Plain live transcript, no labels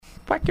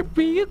rock it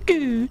real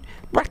good,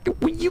 rock it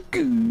real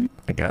good.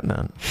 I got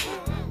none.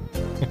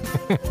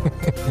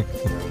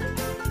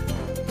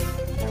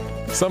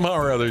 Somehow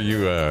or other,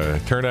 you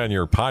turned on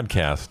your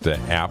podcast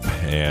app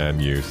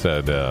and you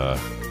said,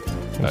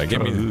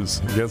 "Give me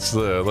this.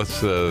 Let's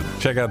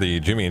check out the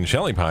Jimmy and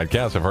Shelley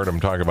podcast." I've heard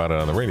them talk about it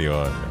on the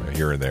radio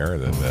here and there,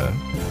 and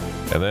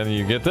then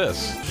you get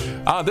this.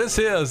 This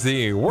is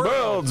the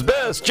World's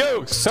Best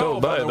Jokes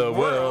told by the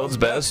world's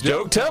best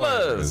joke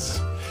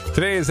tellers.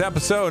 Today's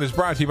episode is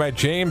brought to you by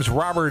James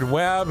Robert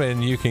Webb,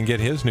 and you can get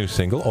his new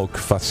single,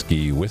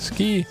 Okfuskee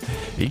Whiskey,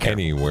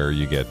 anywhere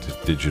you get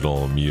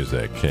digital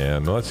music.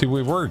 And let's see,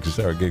 we were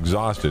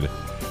exhausted,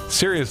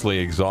 seriously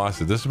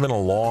exhausted. This has been a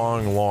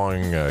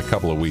long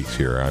couple of weeks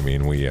here. I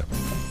mean, we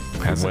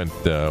went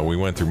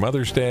through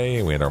Mother's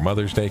Day. We had our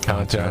Mother's Day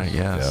contest. Right,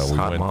 yes,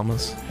 Hot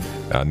Mamas.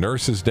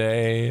 Nurses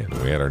Day.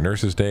 We had our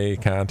Nurses Day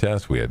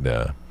contest. We had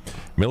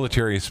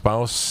Military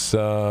Spouse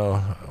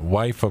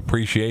Wife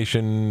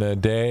Appreciation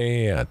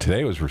Day.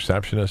 Today was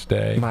Receptionist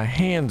Day. My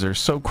hands are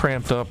so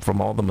cramped up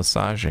from all the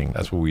massaging.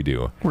 That's what we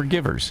do. We're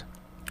givers.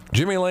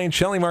 Jimmy Lane,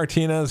 Shelley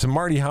Martinez, and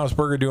Marty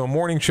Hausberger do a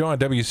morning show on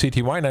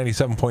WCTY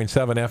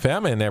 97.7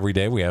 FM, and every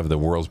day we have the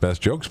world's best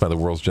jokes by the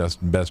world's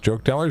best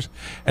joke tellers,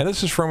 and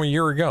this is from a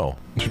year ago.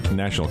 It's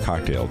National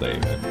Cocktail Day.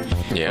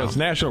 Yeah. Well, it's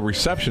National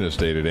Receptionist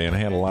Day today, and I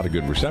had a lot of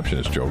good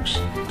receptionist jokes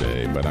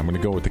today, but I'm going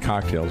to go with the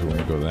cocktails. We're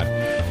going to go with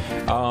that.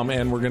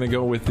 And we're going to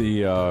go with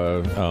the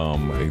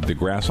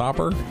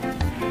grasshopper.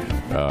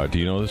 Do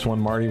you know this one,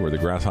 Marty, where the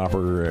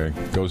grasshopper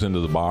goes into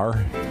the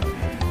bar,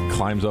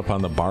 climbs up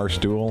on the bar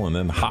stool, and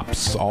then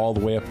hops all the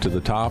way up to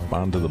the top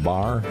onto the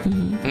bar?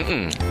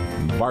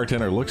 Mm-hmm. The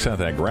bartender looks at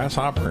that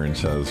grasshopper and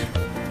says,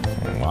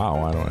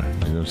 "Wow, I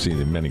don't see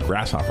many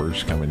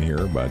grasshoppers coming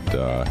here, but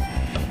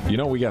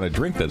we got a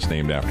drink that's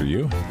named after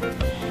you."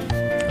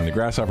 And the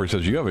grasshopper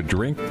says, "You have a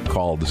drink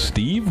called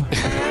Steve?"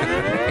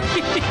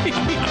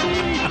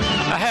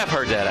 I have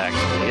heard that,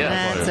 actually.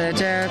 Yeah. That's a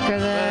joke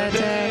of the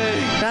day.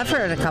 I've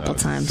heard it a couple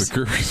times.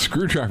 The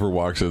screwdriver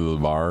walks into the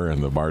bar,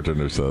 and the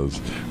bartender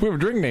says, "We have a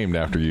drink named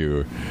after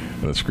you."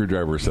 And the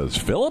screwdriver says,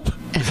 "Philip?"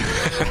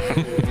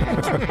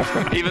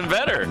 Even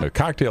better.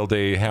 Cocktail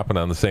Day happened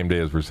on the same day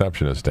as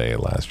Receptionist Day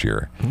last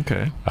year.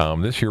 Okay.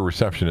 This year,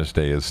 Receptionist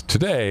Day is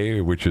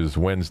today, which is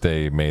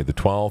Wednesday, May the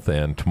 12th,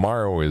 and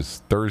tomorrow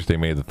is Thursday,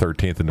 May the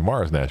 13th, and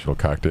tomorrow is National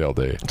Cocktail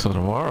Day. So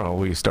tomorrow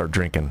we start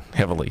drinking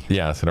heavily.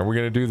 Yes, and are we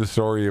going to do the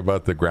story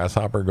about the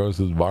grasshopper goes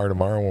to the bar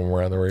tomorrow when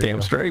we're on the radio?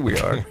 Damn straight we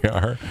are. We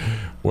are.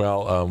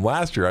 Well,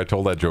 last year I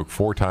told that joke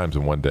 4 times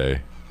in one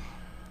day.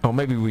 Oh,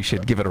 maybe we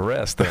should give it a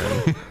rest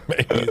then.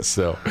 Maybe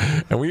so.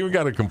 And we even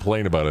got a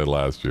complaint about it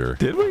last year.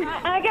 Did we?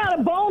 I got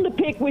a bone to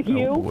pick with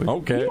you.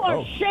 Okay. You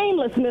are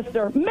shameless,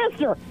 mister.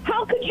 Mister,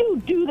 how could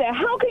you do that?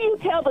 How can you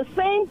tell the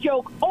same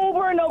joke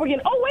over and over again?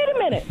 Oh, wait a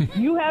minute.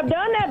 You have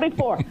done that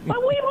before. But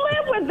we've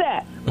lived with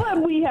that.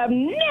 But we have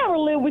never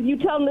lived with you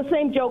telling the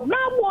same joke.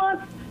 Not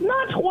once,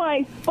 not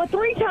twice, but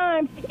 3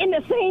 times in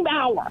the same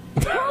hour.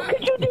 How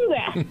could you do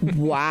that?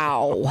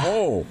 Wow.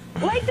 Oh.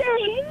 Like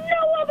there's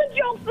no other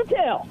jokes to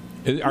tell.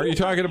 Are you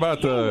talking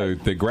about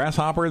the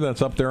grasshopper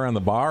that's up there on the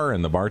bar,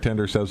 and the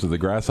bartender says to the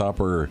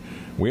grasshopper,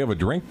 "We have a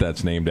drink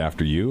that's named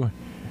after you,"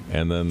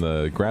 and then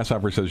the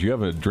grasshopper says, "You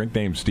have a drink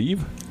named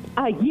Steve?"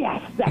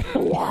 Yes, that's the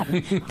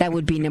one. That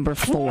would be number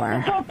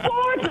 4. So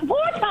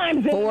four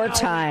times. 4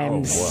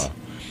 times. Oh, wow.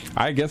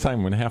 I guess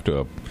I'm going to have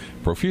to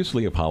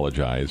profusely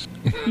apologize.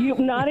 You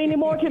not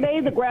anymore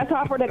today. The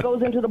grasshopper that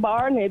goes into the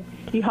bar and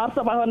he hops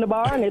up on the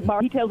bar and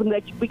he tells him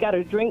that we got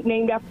a drink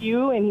named after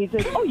you, and he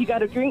says, "Oh, you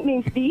got a drink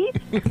named Steve?"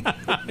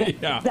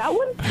 Yeah. That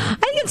one? I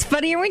think it's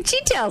funnier when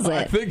she tells it.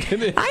 I think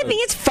it is. I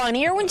think it's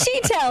funnier when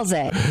she tells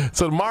it.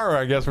 So tomorrow,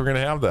 I guess we're going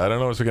to have that. I don't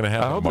know what's going to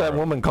happen. I hope tomorrow. that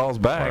woman calls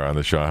back On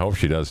the show. I hope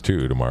she does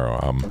too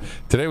tomorrow.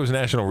 Today was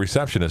National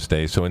Receptionist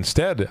Day, so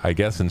instead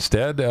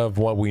of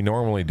what we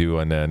normally do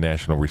on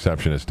National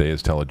Receptionist Day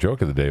is tell a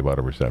joke of the day about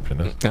a receptionist.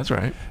 That's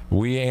right.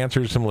 We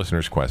answered some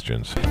listeners'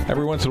 questions.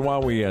 Every once in a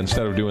while, we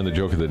instead of doing the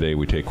joke of the day,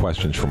 we take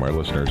questions from our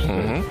listeners.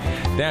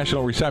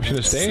 National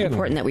Receptionist Day. It's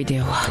important that we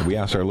do. We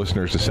asked our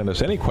listeners to send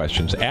us any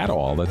questions at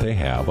all that they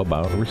have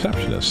about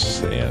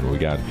receptionists. And we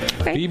got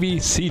Phoebe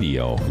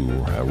Cedio,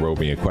 who wrote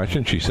me a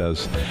question. She said,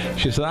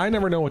 "I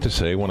never know what to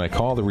say when I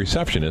call the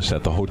receptionist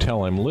at the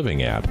hotel I'm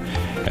living at.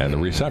 And the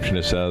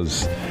receptionist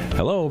says,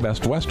 'Hello,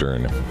 Best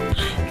Western.'"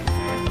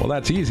 Well,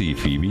 that's easy,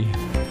 Phoebe.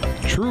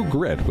 True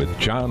Grit with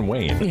John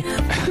Wayne.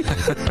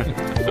 That's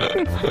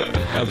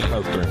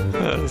Western.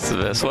 That's the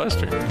best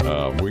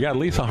Western. We got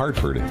Lisa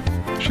Hartford.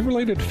 Is she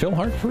related to Phil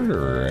Hartford?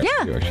 Or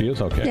Yeah. She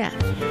is? Okay.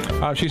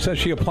 Yeah. She says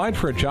she applied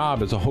for a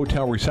job as a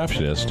hotel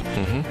receptionist,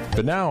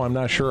 but now I'm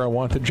not sure I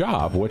want the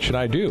job. What should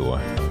I do?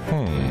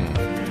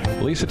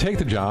 Lisa, take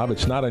the job.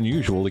 It's not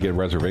unusual to get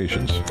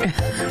reservations.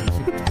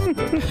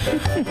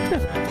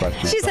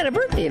 She's had a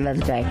birthday the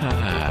other day.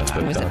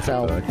 Was it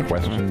Phil?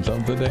 Questions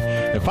of the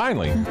day.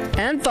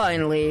 And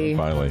finally,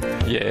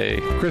 Yay.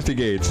 Christy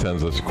Gates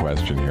sends us a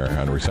question here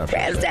on reception.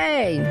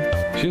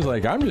 Thursday. She's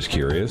like, "I'm just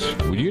curious.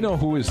 Would you know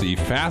who is the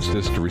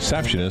fastest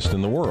receptionist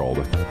in the world?"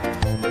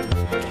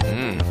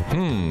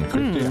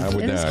 Christy, I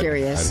would. It is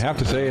curious. I'd have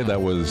to say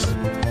that was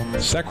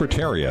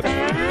Secretariat.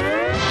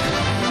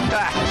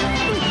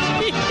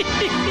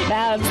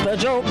 That's the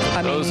joke.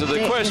 Those are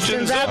the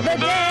questions of the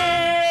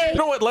day. You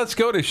know what? Let's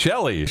go to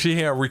Shelley.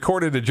 She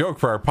recorded a joke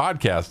for our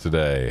podcast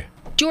today.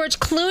 George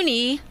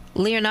Clooney,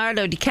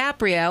 Leonardo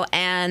DiCaprio,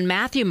 and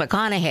Matthew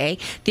McConaughey,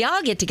 they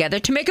all get together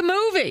to make a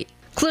movie.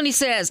 Clooney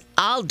says,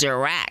 I'll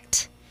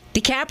direct.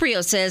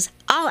 DiCaprio says,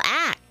 I'll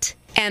act.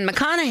 And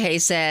McConaughey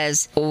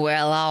says,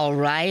 well, all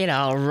right.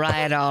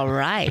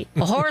 A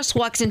horse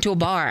walks into a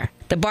bar.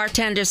 The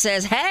bartender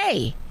says,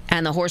 hey.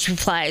 And the horse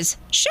replies,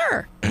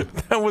 sure.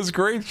 That was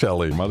great,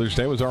 Shelley. Mother's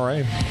Day was all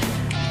right.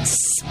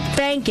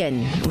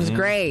 Spankin' was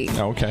great.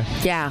 Oh, okay.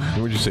 Yeah.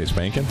 What would you say,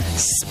 spanking?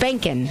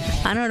 Spankin'.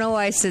 I don't know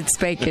why I said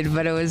spankin',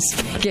 but it was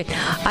spankin'.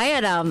 I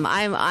had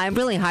I'm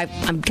really high.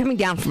 I'm coming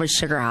down from a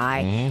sugar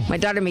high. My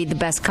daughter made the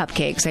best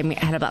cupcakes. I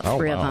had about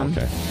 3 of them.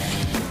 Okay.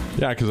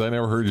 Yeah, because I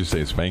never heard you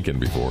say spanking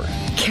before.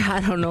 Yeah,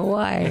 I don't know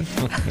why.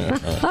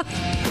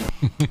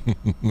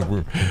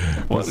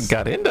 What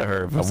got into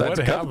her besides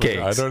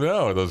cupcakes? I don't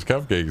know. Those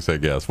cupcakes, I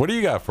guess. What do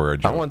you got for her,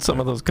 joke? I want some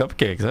of those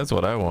cupcakes. That's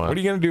what I want. What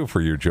are you going to do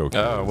for your joke?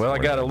 Oh, well, I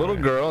got a little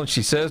girl, and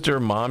she says to her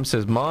mom,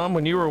 Mom,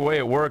 when you were away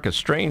at work, a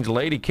strange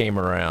lady came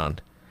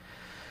around.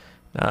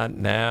 Not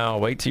now.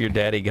 Wait till your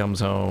daddy comes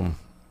home.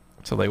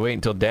 So they wait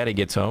until daddy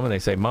gets home, and they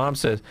say, Mom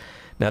says,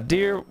 now,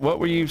 dear, what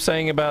were you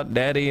saying about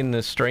daddy and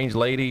this strange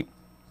lady?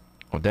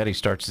 Well, daddy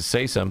starts to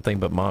say something,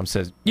 but Mom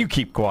says, you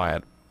keep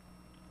quiet.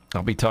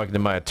 I'll be talking to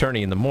my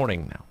attorney in the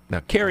morning now.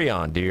 Now, carry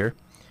on, dear.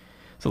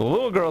 So the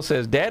little girl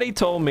says, Daddy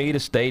told me to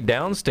stay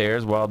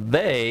downstairs while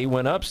they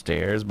went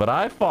upstairs, but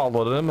I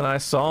followed them and I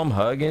saw them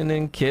hugging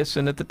and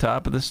kissing at the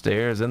top of the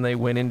stairs. And they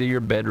went into your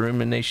bedroom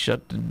and they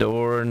shut the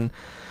door and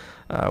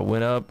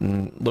went up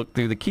and looked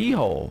through the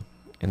keyhole.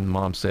 And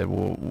Mom said,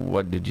 well,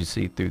 what did you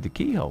see through the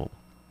keyhole?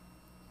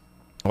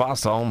 Well, I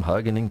saw them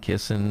hugging and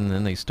kissing, and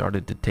then they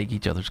started to take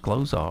each other's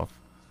clothes off.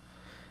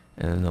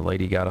 And the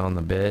lady got on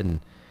the bed, and,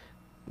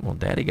 well,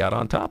 Daddy got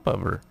on top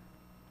of her.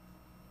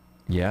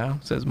 Yeah,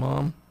 says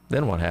Mom.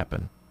 Then what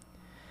happened?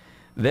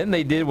 Then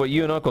they did what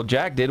you and Uncle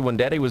Jack did when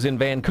Daddy was in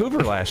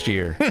Vancouver last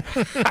year. That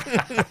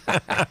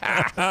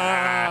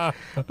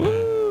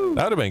would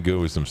have been good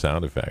with some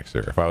sound effects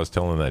there. If I was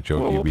telling that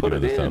joke, Well, you'd be we'll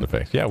doing put the it sound in.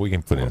 effects. Yeah, we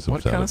can put in some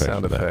What sound kind of effects.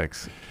 sound for that.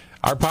 effects?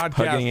 Our podcast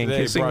Hugging and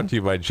today is kissing? brought to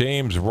you by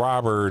James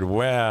Robert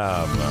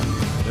Webb.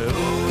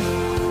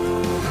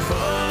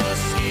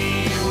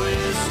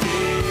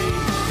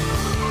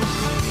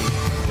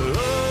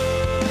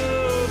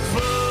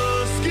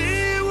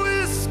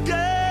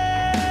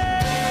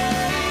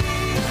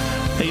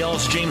 Hey y'all,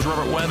 it's James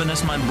Robert Webb, and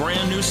that's my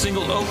brand new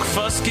single, Oak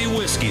Fusky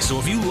Whiskey. So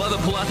if you love it,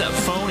 pull out that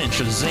phone and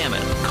Shazam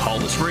it. Call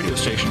this radio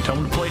station, tell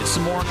them to play it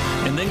some more,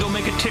 and then go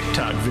make a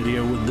TikTok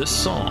video with this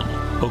song,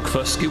 Oak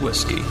Fusky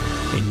Whiskey.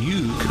 And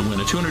you could win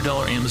a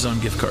 $200 Amazon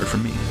gift card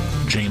from me,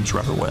 James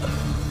Robert Webb.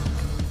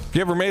 Have you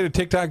ever made a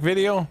TikTok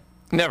video?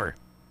 Never.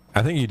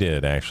 I think you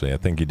did, actually. I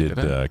think you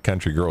did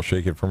Country Girl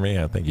Shake It For Me.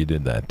 I think you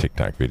did that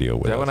TikTok video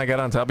with Is that us. when I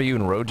got on top of you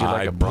and rode you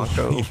like a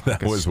bronco? believe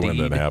that like a was when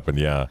that steed? happened,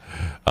 yeah.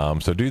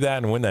 So do that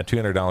and win that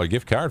 $200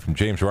 gift card from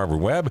James Robert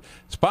Webb,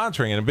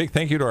 sponsoring. And a big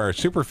thank you to our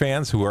super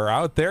fans who are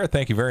out there.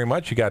 Thank you very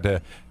much. You got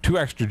 2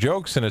 extra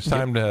jokes, and it's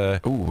time to...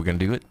 Ooh, we're going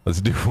to do it?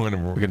 Let's do one.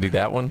 We're going to do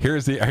that one?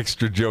 Here's the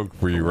extra joke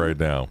for you right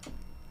now.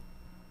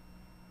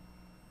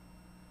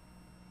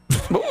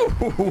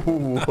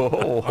 I'm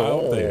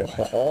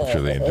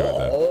sure they enjoyed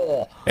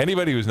that.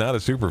 Anybody who's not a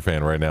super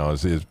fan right now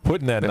is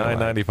putting that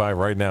 $9.95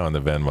 right now in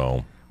the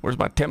Venmo. Where's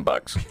my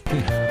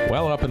 $10?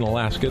 Well, up in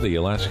Alaska,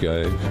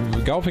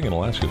 golfing in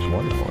Alaska is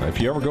wonderful. If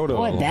you ever go to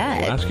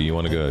Alaska, you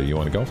want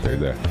to golf there.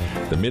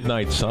 The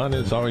midnight sun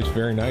is always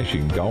very nice. You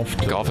can golf.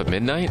 Golf at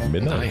midnight?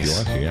 Nice.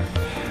 Alaska, yeah.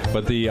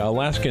 But the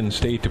Alaskan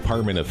State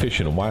Department of Fish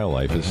and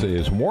Wildlife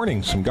is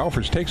warning some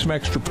golfers, take some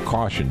extra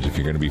precautions if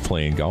you're going to be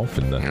playing golf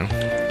in the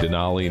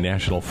Denali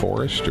National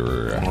Forest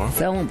or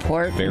So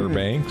important.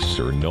 Fairbanks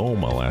or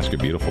Nome, Alaska.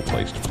 Beautiful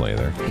place to play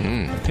there.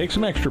 Take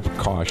some extra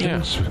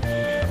precautions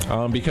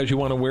because you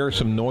want to wear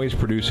some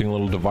noise-producing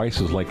little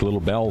devices like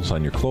little bells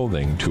on your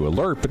clothing to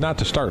alert, but not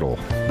to startle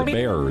the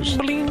bears.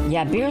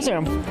 Yeah, bears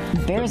can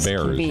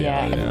be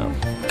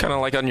Kind of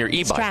like on your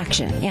e-bike.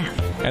 distraction. Yeah.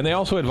 And they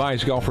also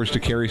advise golfers to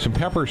carry some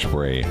pepper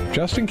spray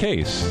just in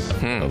case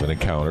of an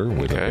encounter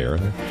with a bear.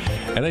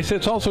 And they say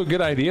it's also a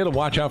good idea to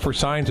watch out for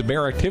signs of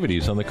bear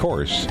activities on the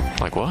course.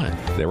 Like what?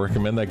 They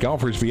recommend that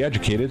golfers be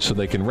educated so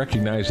they can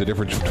recognize the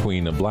difference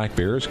between black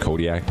bears,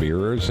 Kodiak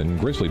bears, and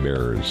grizzly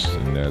bears,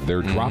 and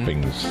their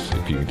droppings,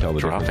 if you can tell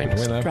the difference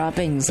between them.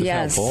 Droppings, It's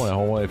yes.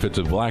 helpful. If it's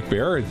a black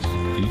bear,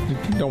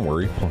 don't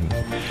worry.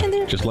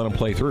 Just let them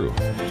play through.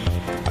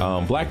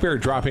 Black bear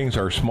droppings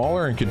are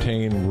smaller and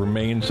contain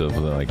remains of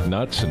like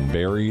nuts and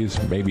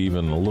berries, maybe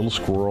even a little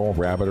squirrel,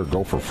 rabbit, or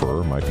gopher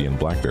fur might be in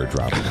black bear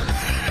droppings.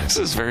 This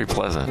is very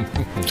pleasant.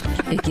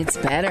 It gets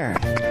better.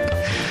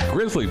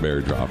 Grizzly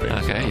bear droppings.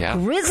 Okay, yeah.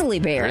 Grizzly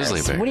bears.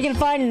 Grizzly bears. What are you going to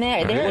find in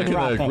there? They're Looking at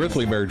droppings.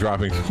 grizzly bear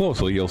droppings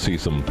closely, you'll see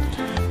some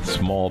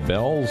small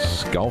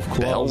bells, golf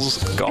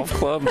clubs, Golf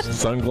clubs.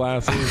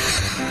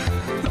 sunglasses,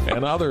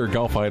 and other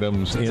golf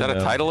items. Is that a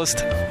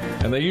Titleist?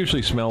 And they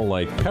usually smell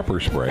like pepper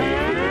spray.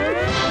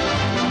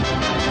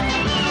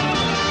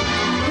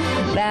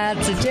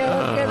 That's a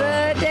joke of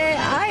the day.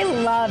 I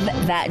love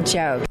that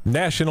joke.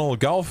 National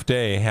Golf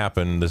Day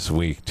happened this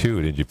week,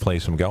 too. Did you play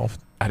some golf?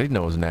 I didn't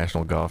know it was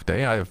National Golf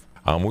Day.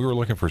 We were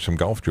looking for some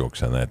golf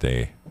jokes on that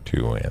day,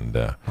 too. And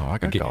I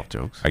got golf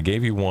jokes. I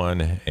gave you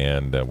one,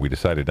 and we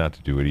decided not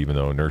to do it, even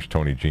though Nurse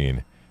Tony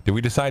Jean. Did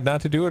we decide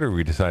not to do it, or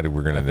we decided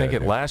we're going to? I think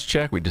at last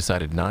check we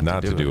decided not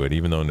to do it,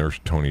 even though Nurse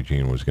Tony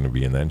Jean was going to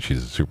be in that. And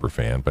she's a super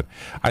fan. But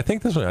I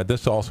think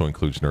this also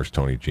includes Nurse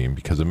Tony Jean,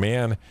 because a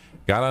man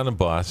got on a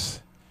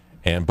bus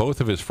and both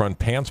of his front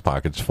pants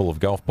pockets full of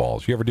golf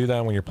balls. You ever do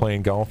that when you're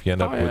playing golf? You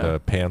end up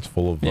with pants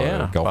full of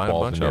golf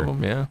balls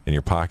in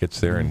your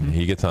pockets there. Mm-hmm. And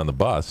he gets on the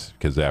bus,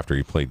 because after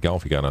he played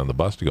golf, he got on the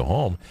bus to go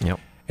home. Yep.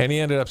 And he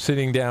ended up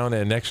sitting down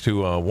next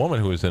to a woman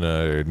who was in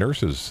a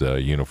nurse's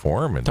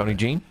uniform. And Tony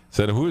Jean?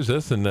 Said, "Who is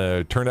this?" And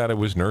turned out it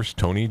was Nurse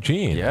Tony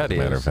Jean, as a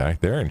matter of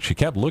fact, there. And she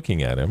kept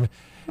looking at him,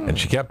 and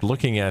she kept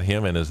looking at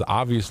him in his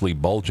obviously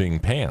bulging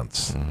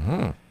pants.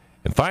 Mm-hmm.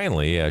 And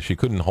finally, she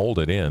couldn't hold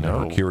it in,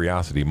 her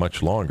curiosity,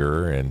 much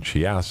longer. And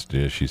she asked,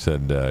 she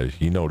said,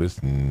 he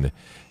noticed. And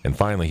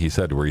finally he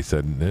said to her,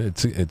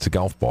 it's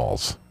golf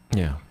balls.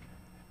 Yeah.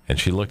 And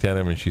she looked at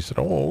him and she said,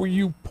 "Oh,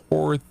 you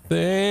poor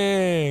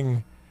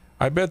thing.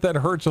 I bet that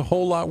hurts a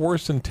whole lot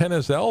worse than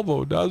tennis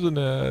elbow, doesn't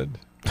it?"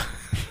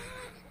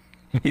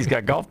 He's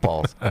got golf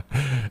balls.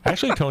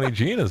 Actually, Tony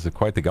Jean is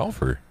quite the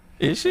golfer.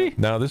 Is she?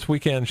 Now, this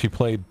weekend she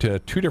played 2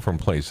 different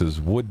places,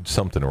 Wood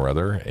something or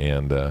other,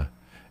 and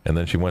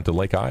then she went to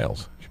Lake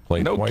Isles. She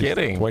played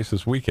twice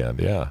this weekend,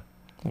 yeah.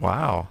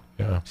 Wow.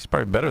 Yeah. She's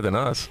probably better than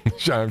us.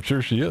 I'm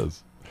sure she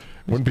is.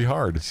 Wouldn't be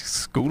hard.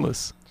 She's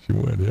schoolless. She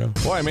would, yeah.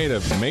 Boy, I made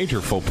a major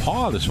faux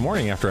pas this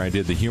morning after I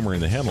did the humor in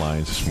the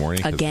headlines this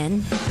morning.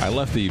 Again? I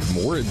left the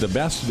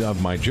best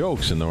of my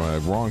jokes in the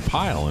wrong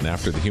pile, and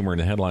after the humor in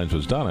the headlines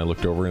was done, I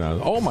looked over and I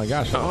was, oh my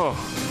gosh.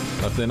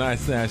 Then I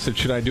said,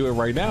 should I do it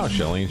right now,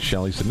 Shelley? And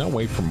Shelley said, no,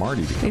 wait for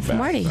Marty to come Wait for back.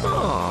 Marty.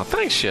 Oh,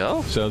 thanks,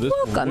 Shell. So this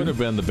Welcome. would have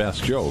been the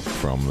best joke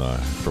from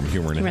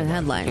humor in the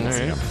headlines. Headlines.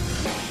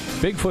 Yeah.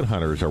 Bigfoot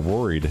hunters are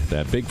worried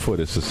that Bigfoot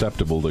is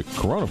susceptible to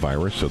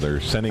coronavirus, so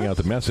they're sending out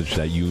the message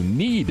that you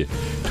need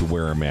to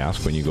wear a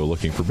mask when you go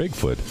looking for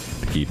Bigfoot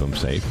to keep him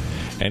safe.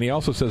 And he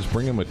also says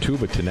bring him a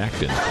tuba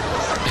tenectin.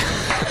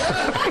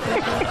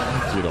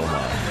 If you don't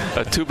mind.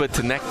 A tuba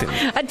tenectin.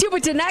 A tuba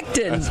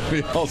tenectin.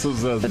 He also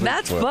says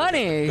That's Bigfoot.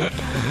 funny.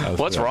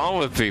 What's wrong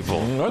with people?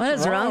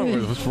 What's wrong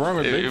with It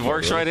Bigfoot?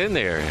 works right in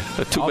there.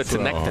 A tuba Also,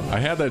 tenectin. I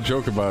had that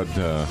joke about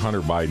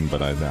Hunter Biden,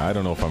 but I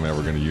don't know if I'm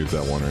ever going to use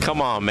that one or not.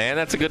 Come on, man.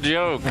 That's a good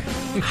joke.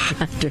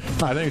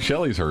 I think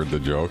Shelley's heard the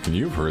joke, and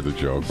you've heard the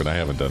joke, but I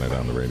haven't done it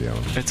on the radio.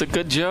 It's a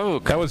good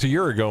joke. That was a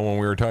year ago when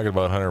we were talking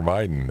about Hunter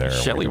Biden there.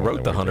 Shelley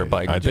wrote the Hunter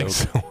Biden I joke.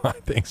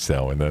 think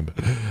so. And then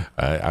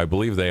I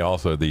believe they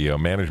also, the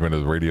management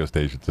of the radio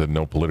station said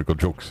no political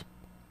jokes.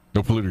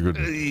 No political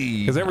jokes.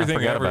 Because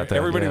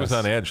everybody was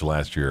on edge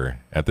last year.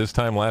 At this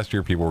time last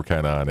year, people were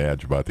kind of on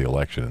edge about the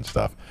election and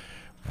stuff.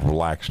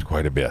 Relaxed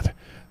quite a bit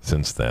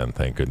since then,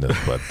 thank goodness.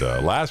 But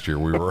last year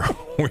we were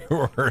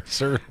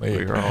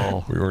certainly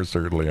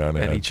on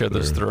edge At each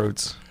other's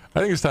throats. I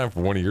think it's time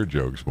for one of your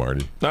jokes,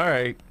 Marty. All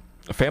right.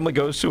 A family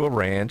goes to a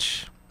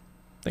ranch.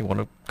 They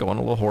want to go on a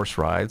little horse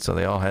ride, so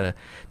they all had a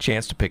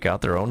chance to pick out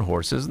their own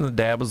horses, and the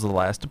dad was the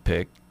last to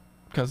pick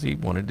because he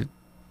wanted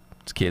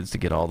his kids to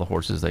get all the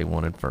horses they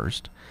wanted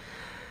first.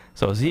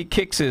 So as he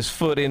kicks his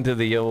foot into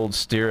the old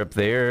stirrup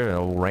there, an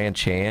old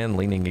ranch hand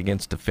leaning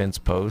against a fence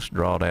post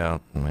drawled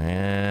out,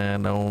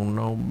 "Man, I don't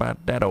know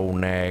about that old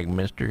nag,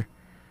 mister.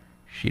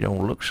 She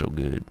don't look so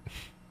good."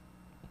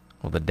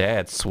 Well, the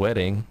dad,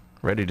 sweating,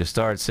 ready to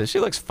start, says, "She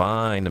looks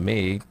fine to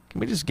me. Can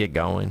we just get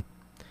going?"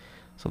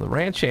 So the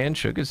ranch hand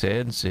shook his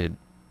head and said,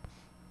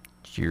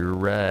 "It's your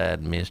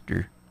ride,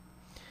 mister."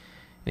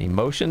 And he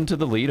motioned to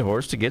the lead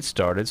horse to get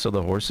started, so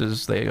the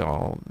horses, they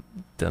all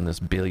done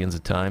this billions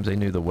of times. They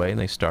knew the way, and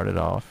they started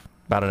off.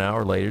 About an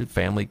hour later, the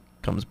family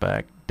comes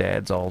back.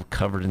 Dad's all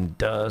covered in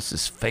dust.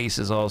 His face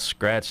is all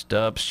scratched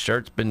up.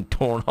 Shirt's been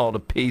torn all to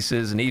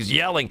pieces, and he's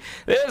yelling,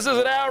 "This is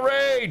an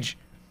outrage!"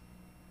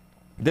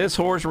 This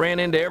horse ran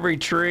into every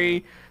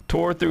tree,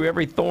 tore through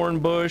every thorn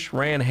bush,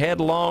 ran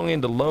headlong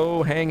into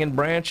low-hanging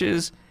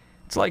branches.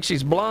 It's like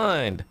she's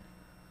blind.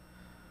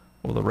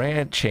 Well, the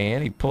ranch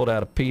hand, he pulled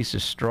out a piece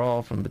of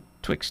straw from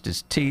betwixt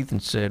his teeth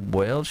and said,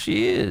 "Well,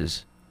 she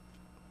is."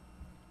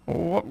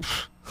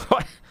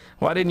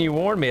 "Why didn't you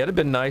warn me? It'd have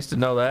been nice to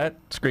know that,"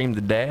 screamed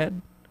the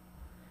dad.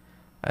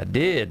 "I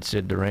did,"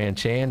 said the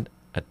ranch hand.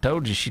 "I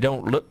told you she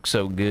don't look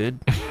so good."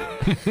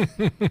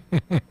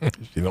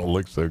 She don't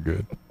look so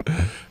good.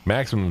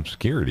 Maximum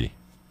security.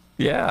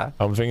 Yeah.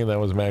 I'm thinking that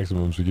was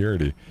maximum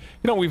security.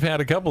 You know, we've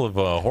had a couple of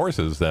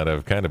horses that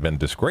have kind of been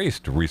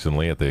disgraced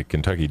recently at the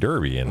Kentucky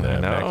Derby, and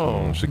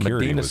maximum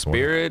security Medina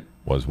Spirit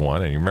was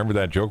one. And you remember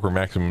that joke where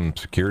maximum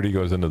security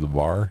goes into the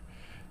bar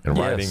And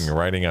Yes.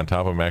 riding on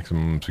top of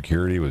Maximum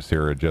Security was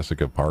Sarah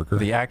Jessica Parker.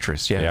 The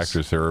actress, yes. The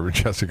actress Sarah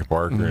Jessica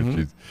Parker. And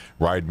she's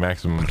ride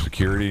Maximum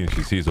Security, and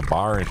she sees a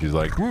bar, and she's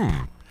like,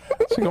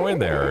 let's go in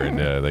there.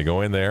 And they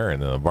go in there,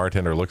 and the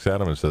bartender looks at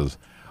them and says,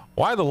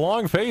 "Why the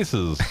long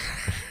faces?"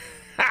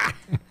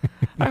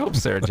 I hope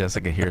Sarah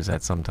Jessica hears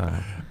that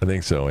sometime. I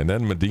think so. And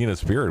then Medina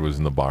Spirit was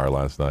in the bar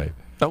last night.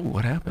 Oh,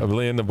 what happened? I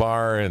was in the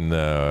bar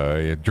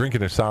and drinking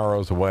their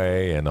sorrows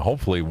away, and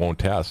hopefully won't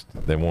test.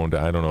 They won't.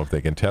 I don't know if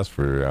they can test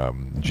for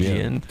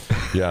gin.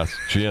 Yes,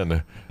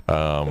 gin.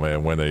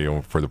 And when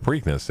they for the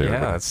Preakness there.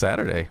 Yeah, it's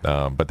Saturday.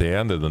 But at the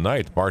end of the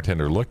night, the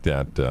bartender looked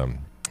at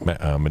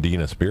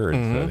Medina Spirit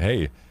and said,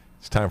 "Hey,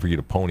 it's time for you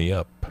to pony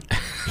up."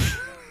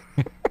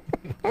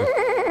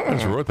 I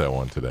just wrote that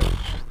one today.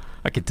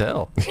 I could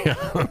tell. Yeah,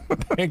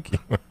 thank you.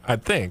 I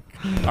think.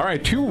 All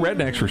right, two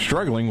rednecks were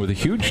struggling with a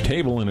huge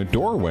table in a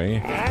doorway,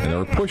 and they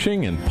were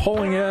pushing and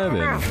pulling it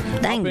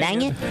and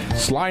Dang it.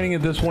 sliding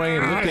it this way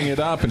and lifting it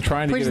up and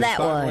trying to Where's get it that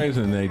one? sideways,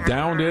 and they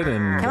downed it.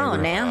 And Come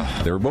on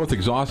now. They were both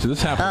exhausted.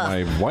 This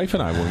happened to my wife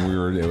and I when we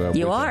were.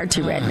 You with are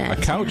two a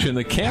rednecks. couch in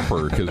the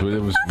camper because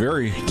it was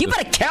very. You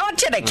put a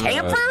couch in a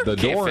camper? The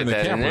door in the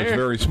fit that in camper is there.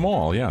 very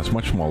small. Yeah, it's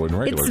much smaller than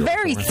regular. It's doors.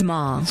 very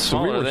small. So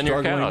we Smaller were than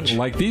your couch. struggling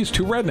like these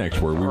two rednecks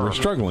were. We were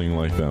struggling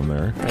like them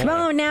there. Come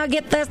on now,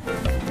 get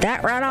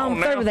that right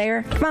on through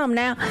there. Come on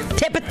now.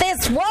 Tip it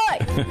this way.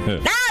 No,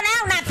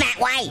 not that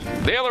way.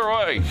 The other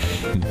way.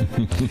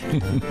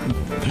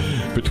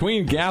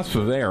 Between gasps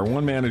of air,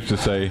 one managed to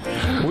say,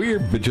 "We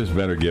just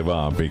better give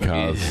up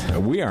because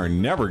we are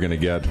never going to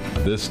get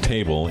this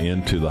table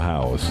into the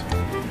house."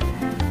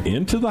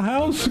 Into the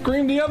house?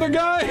 Screamed the other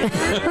guy.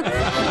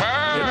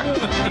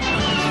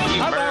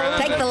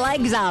 Take the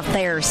legs off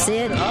there,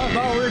 Sid. I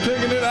thought we were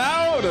taking it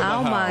out of the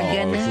Oh, my house.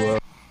 goodness.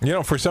 You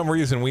know, for some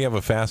reason, we have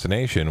a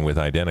fascination with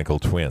identical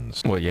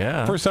twins. Well,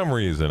 yeah. For some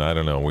reason, I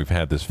don't know, we've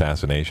had this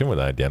fascination with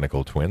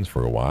identical twins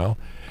for a while.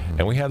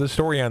 And we have the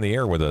story on the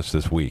air with us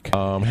this week.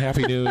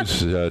 Happy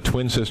news.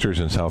 Twin sisters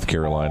in South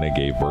Carolina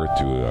gave birth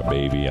to a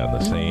baby on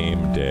the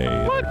same day.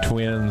 They're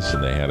twins,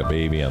 and they had a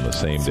baby on the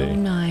same day.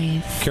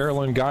 Nice.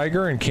 Carolyn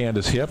Geiger and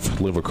Candace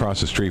Hip live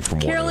across the street from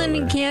Carolyn one and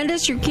another.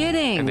 Candace, you're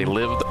kidding. And they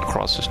lived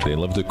across the street. They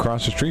lived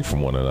across the street from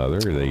one another.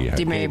 They Did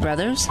you marry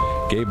brothers?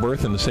 gave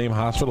birth in the same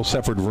hospital,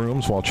 separate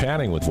rooms, while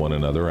chatting with one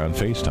another on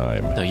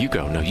FaceTime. No, you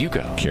go. No, you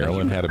go.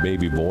 Carolyn had a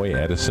baby boy,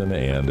 Edison,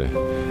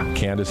 and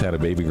Candace had a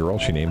baby girl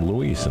she named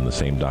Louise, and the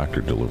same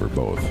doctor delivered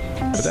both.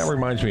 But that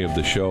reminds me of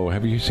the show.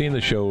 Have you seen the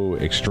show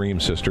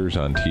Extreme Sisters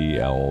on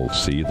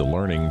TLC, the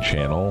Learning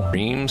Channel?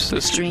 Extreme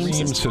sisters.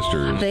 Extreme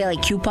sisters. Are they like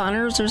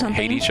couponers or something?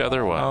 Hate each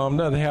other? Wow.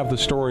 No, they have the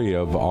story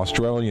of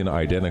Australian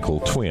identical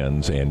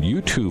twins and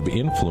YouTube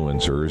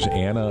influencers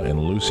Anna and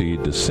Lucy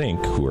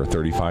DeSink, who are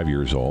 35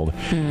 years old.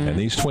 And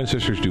these twin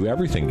sisters do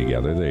everything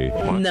together.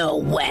 No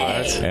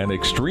way. And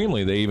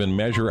extremely, they even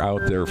measure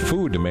out their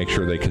food to make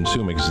sure they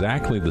consume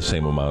exactly the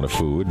same amount of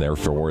food.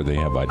 Therefore, they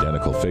have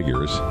identical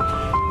figures.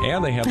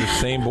 And they have the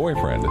same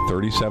boyfriend, a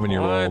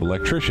 37-year-old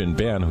electrician,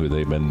 Ben, who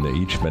they've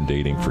each been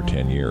dating for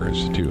 10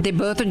 years, too. They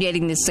both are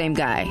dating the same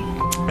guy.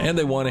 And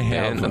they want to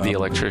have... And the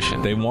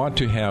electrician. They want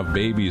to have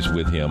babies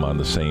with him on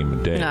the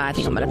same day. No, I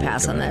think I'm going to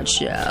pass on that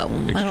show. I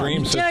don't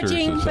Extreme like Sisters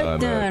judging, is but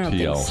on I don't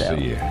think so.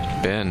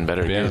 TLC. Ben,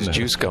 better get his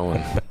juice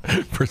going.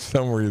 For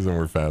some reason,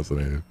 we're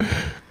fascinated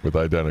with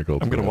identical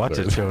twins. I'm going to watch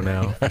that show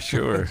now.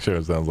 Sure.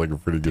 Show sounds like a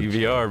pretty good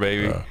DVR,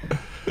 baby.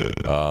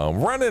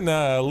 Running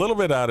a little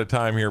bit out of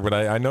time here, but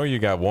I know you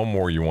got one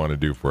more you want to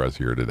do for us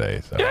here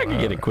today. So, Yeah, I can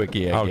get a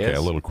quickie, I okay, guess.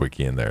 a little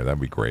quickie in there. That'd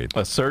be great.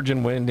 A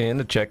surgeon went in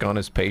to check on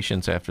his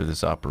patients after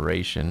this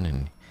operation,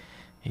 and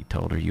he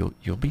told her,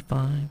 you'll be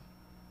fine.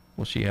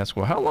 Well, she asked,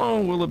 well, how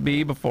long will it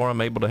be before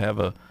I'm able to have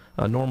a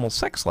normal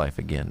sex life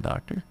again,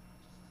 doctor?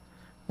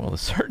 Well, the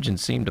surgeon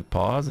seemed to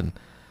pause, and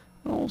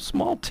a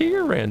small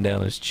tear ran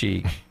down his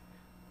cheek.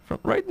 From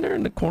right there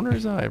in the corner of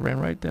his eye, it ran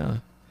right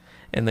down.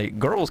 And the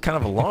girl was kind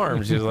of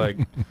alarmed. She was like,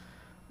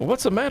 well,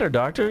 what's the matter,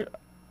 doctor?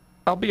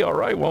 I'll be all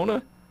right, won't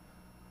I?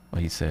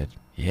 Well, he said,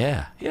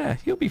 yeah,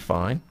 you'll be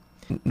fine.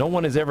 No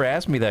one has ever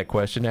asked me that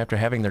question after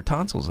having their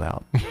tonsils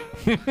out.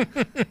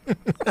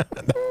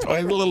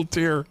 A little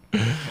tear.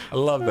 I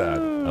love that.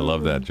 I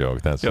love that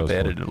joke. That's so Just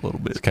added sweet. it a little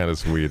bit. It's kind of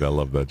sweet. I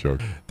love that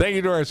joke. Thank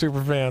you to our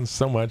super fans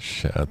so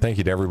much. Thank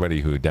you to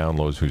everybody who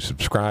downloads, who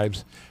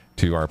subscribes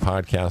to our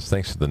podcast.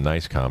 Thanks to the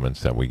nice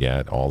comments that we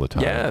get all the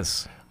time.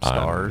 Yes.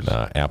 Stars.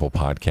 On, Apple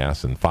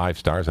Podcasts, and 5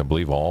 stars. I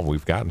believe all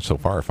we've gotten so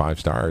far are 5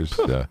 stars.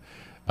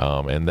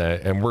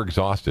 And we're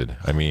exhausted.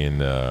 I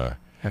mean,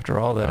 after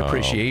all that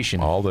appreciation,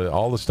 all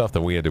the stuff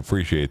that we had to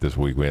appreciate this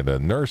week. We had the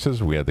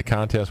nurses. We had the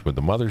contest with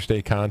the Mother's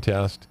Day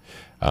contest.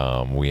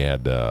 We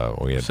had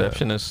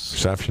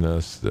receptionists.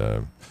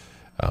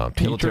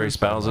 Military teachers.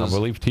 spouses. I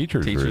believe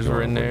teachers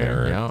were in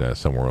there. Yeah.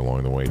 Somewhere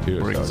along the way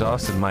too. We're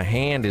exhausted. My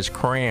hand is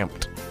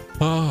cramped.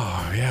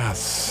 Oh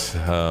yes.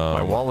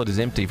 My wallet is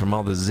empty from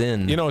all the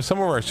Zen. You know, some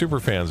of our super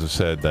fans have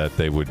said that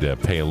they would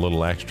pay a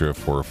little extra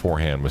for a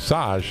forehand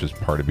massage as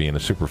part of being a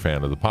super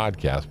fan of the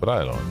podcast, but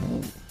I don't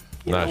know.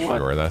 Not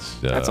sure.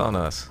 That's on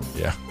us.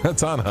 Yeah,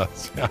 that's on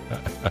us.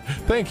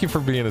 Thank you for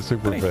being a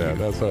super fan.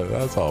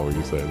 That's all we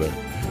can say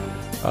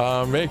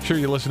there. Make sure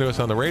you listen to us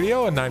on the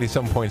radio at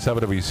 97.7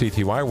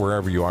 WCTY,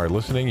 wherever you are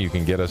listening. You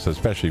can get us,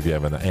 especially if you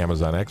have an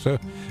Amazon Echo.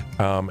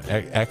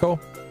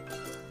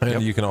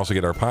 And you can also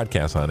get our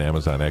podcast on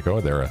Amazon Echo.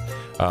 They're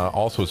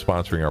also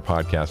sponsoring our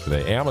podcast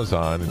today.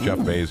 Amazon, Jeff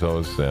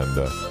Bezos, and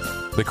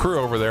the crew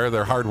over there.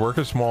 They're hard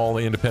workers, small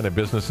independent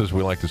businesses.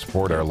 We like to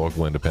support our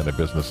local independent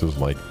businesses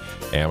like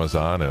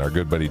Amazon and our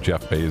good buddy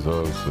Jeff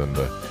Bezos. And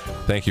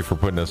thank you for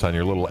putting us on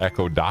your little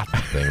Echo Dot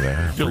thing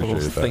there. Your little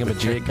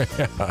thingamajig.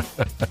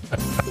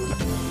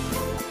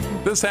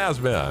 This has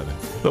been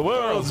the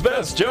world's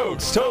best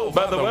jokes told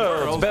by the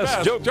world's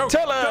best joke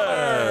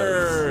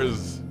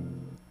tellers.